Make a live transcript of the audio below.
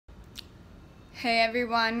Hey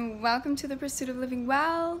everyone, welcome to the Pursuit of Living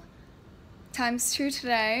Well, ×2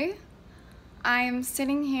 today. I am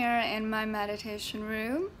sitting here in my meditation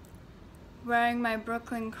room, wearing my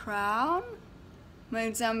Brooklyn crown, my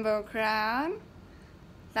Dumbo crown.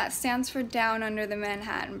 That stands for down under the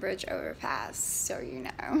Manhattan Bridge overpass, so you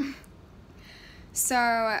know.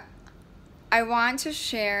 So I want to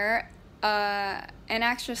share an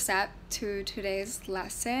extra step to today's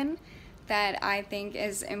lesson that I think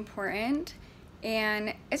is important.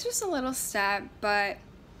 And it's just a little step, but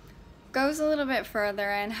goes a little bit further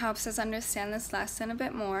and helps us understand this lesson a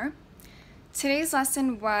bit more. Today's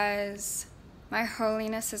lesson was My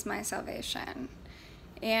Holiness is My Salvation.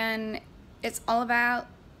 And it's all about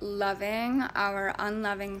loving our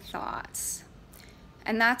unloving thoughts.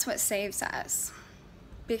 And that's what saves us.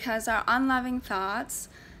 Because our unloving thoughts,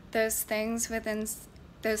 those things within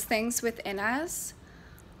us,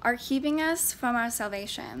 are keeping us from our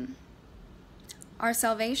salvation. Our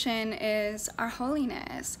salvation is our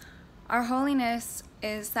holiness. Our holiness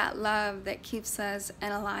is that love that keeps us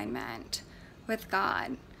in alignment with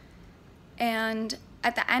God. And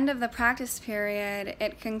at the end of the practice period,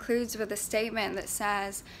 it concludes with a statement that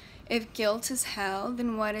says, if guilt is hell,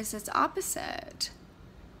 then what is its opposite?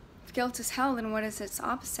 If guilt is hell, then what is its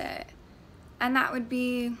opposite? And that would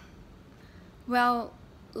be, well,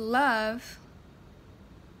 love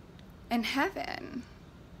and heaven.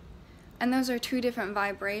 And those are two different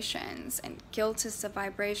vibrations, and guilt is the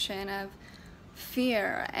vibration of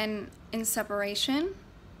fear and in separation.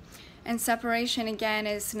 And separation, again,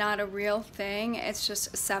 is not a real thing. It's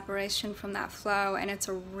just a separation from that flow, and it's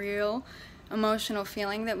a real emotional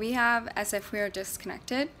feeling that we have as if we are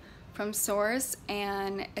disconnected from source,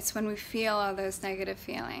 and it's when we feel all those negative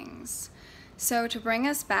feelings. So to bring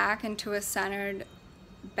us back into a centered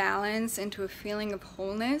balance, into a feeling of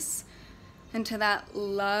wholeness, into that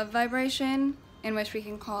love vibration in which we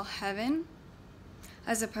can call heaven,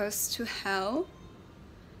 as opposed to hell.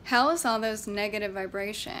 Hell is all those negative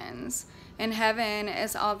vibrations, and heaven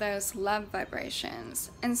is all those love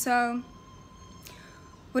vibrations. And so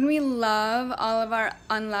when we love all of our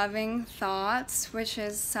unloving thoughts, which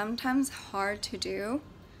is sometimes hard to do,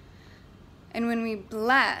 and when we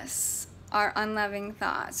bless our unloving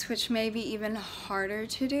thoughts, which may be even harder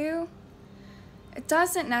to do, it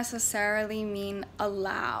doesn't necessarily mean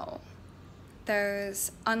allow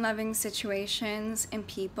those unloving situations and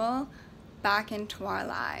people back into our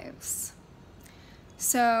lives.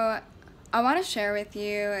 So I want to share with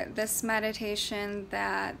you this meditation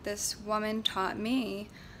that this woman taught me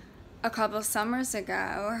a couple summers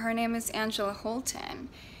ago. Her name is Holton,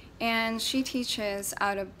 and she teaches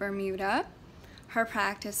out of Bermuda. Her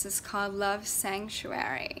practice is called Love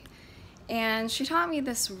Sanctuary. And she taught me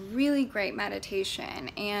this really great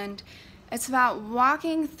meditation, and it's about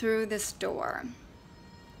walking through this door.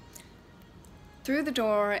 Through the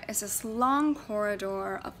door is this long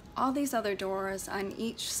corridor of all these other doors on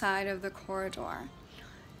each side of the corridor.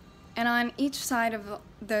 And on each side of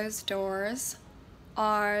those doors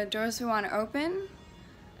are doors we want to open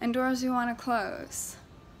and doors we want to close.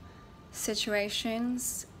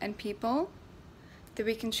 Situations and people that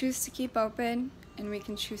we can choose to keep open and we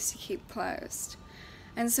can choose to keep closed.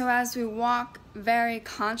 And so as we walk very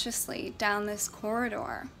consciously down this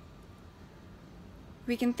corridor,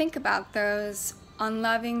 we can think about those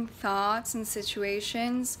unloving thoughts and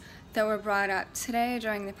situations that were brought up today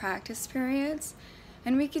during the practice periods,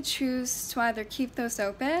 and we could choose to either keep those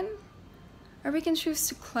open or we can choose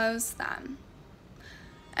to close them.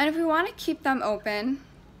 And if we want to keep them open,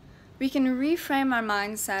 we can reframe our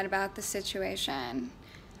mindset about the situation.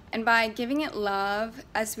 And by giving it love,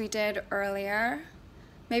 as we did earlier,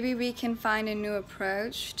 maybe we can find a new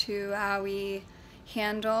approach to how we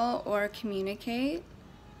handle or communicate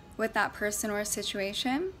with that person or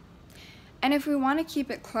situation. And if we want to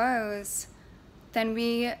keep it closed, then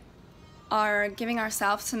we are giving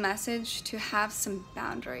ourselves a message to have some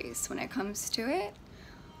boundaries when it comes to it,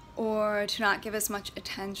 or to not give as much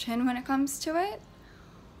attention when it comes to it,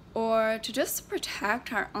 or to just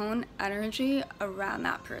protect our own energy around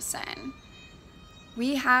that person.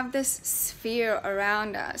 We have this sphere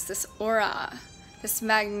around us, this aura, this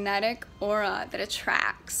magnetic aura that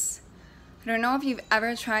attracts. I don't know if you've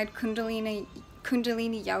ever tried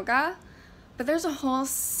Kundalini yoga, but there's a whole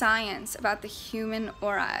science about the human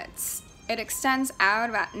aura. It extends out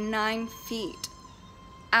about 9 feet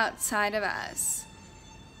outside of us.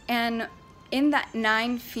 And in that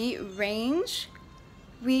 9 feet range,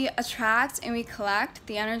 we attract and we collect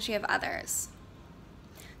the energy of others.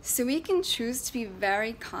 So we can choose to be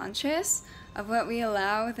very conscious of what we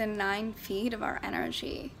allow within 9 feet of our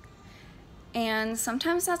energy. And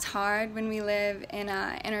sometimes that's hard when we live in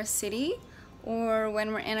an inner city, or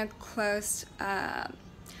when we're in close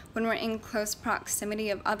proximity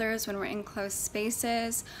of others, when we're in close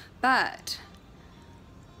spaces. But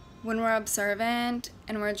when we're observant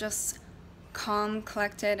and we're just calm,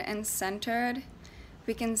 collected, and centered,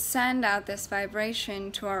 we can send out this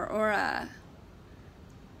vibration to our aura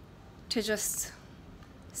to just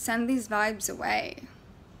send these vibes away.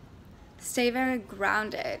 Stay very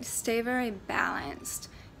grounded, stay very balanced,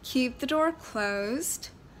 keep the door closed,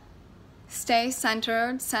 stay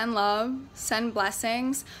centered, send love, send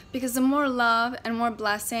blessings, because the more love and more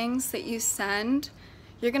blessings that you send,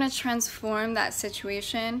 you're going to transform that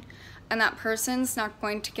situation, and that person's not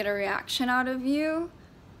going to get a reaction out of you,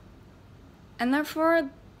 and therefore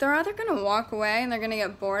they're either going to walk away and they're going to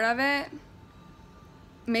get bored of it.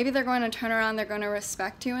 Maybe they're going to turn around, they're going to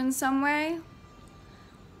respect you in some way,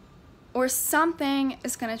 or something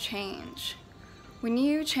is going to change. When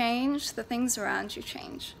you change, the things around you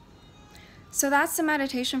change. So that's the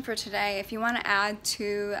meditation for today. If you want to add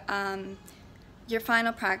to your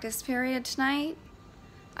final practice period tonight,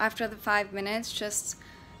 after the 5 minutes, just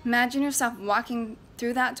imagine yourself walking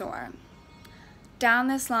through that door, down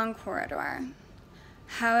this long corridor,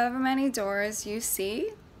 however many doors you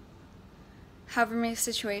see, however many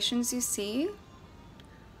situations you see.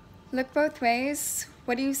 Look both ways.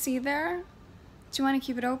 What do you see there? Do you want to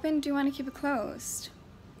keep it open? Do you want to keep it closed?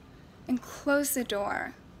 And close the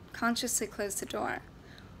door. Consciously close the door.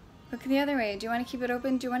 Look the other way. Do you want to keep it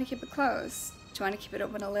open? Do you want to keep it closed? Do you want to keep it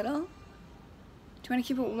open a little? Do you want to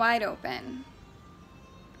keep it wide open?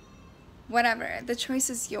 Whatever. The choice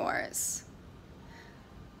is yours.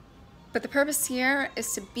 But the purpose here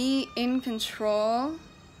is to be in control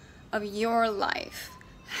of your life.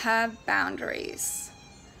 Have boundaries.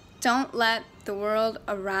 Don't let the world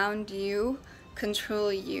around you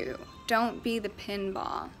control you. Don't be the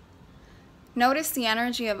pinball. Notice the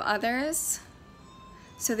energy of others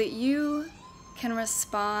so that you can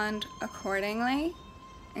respond accordingly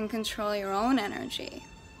and control your own energy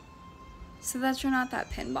so that you're not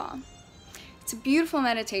that pinball. It's a beautiful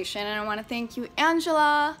meditation, and I want to thank you,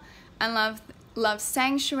 Angela, and Love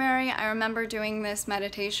Sanctuary. I remember doing this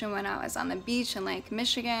meditation when I was on the beach in Lake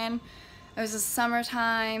Michigan. It was the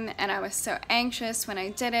summertime, and I was so anxious when I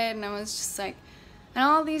did it, and I was just like, in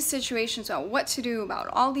all these situations about what to do about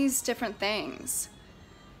all these different things.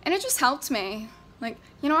 And it just helped me. Like,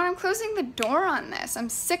 you know what, I'm closing the door on this. I'm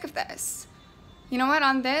sick of this. You know what,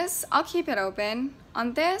 on this, I'll keep it open.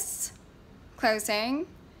 On this, closing.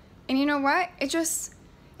 And you know what, it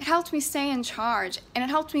helped me stay in charge, and it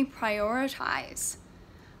helped me prioritize.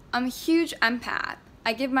 I'm a huge empath.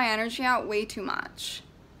 I give my energy out way too much.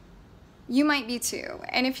 You might be too,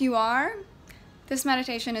 and if you are, this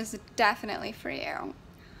meditation is definitely for you.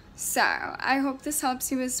 So I hope this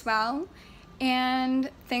helps you as well, and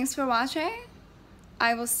thanks for watching.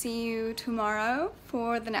 I will see you tomorrow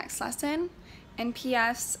for the next lesson. And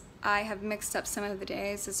P.S. I have mixed up some of the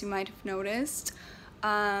days, as you might have noticed.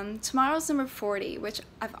 Tomorrow's number 40, which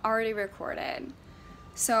I've already recorded.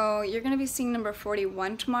 So you're going to be seeing number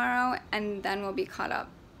 41 tomorrow, and then we'll be caught up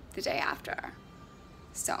the day after.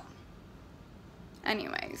 So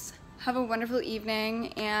anyways, have a wonderful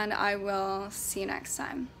evening, and I will see you next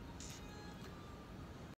time.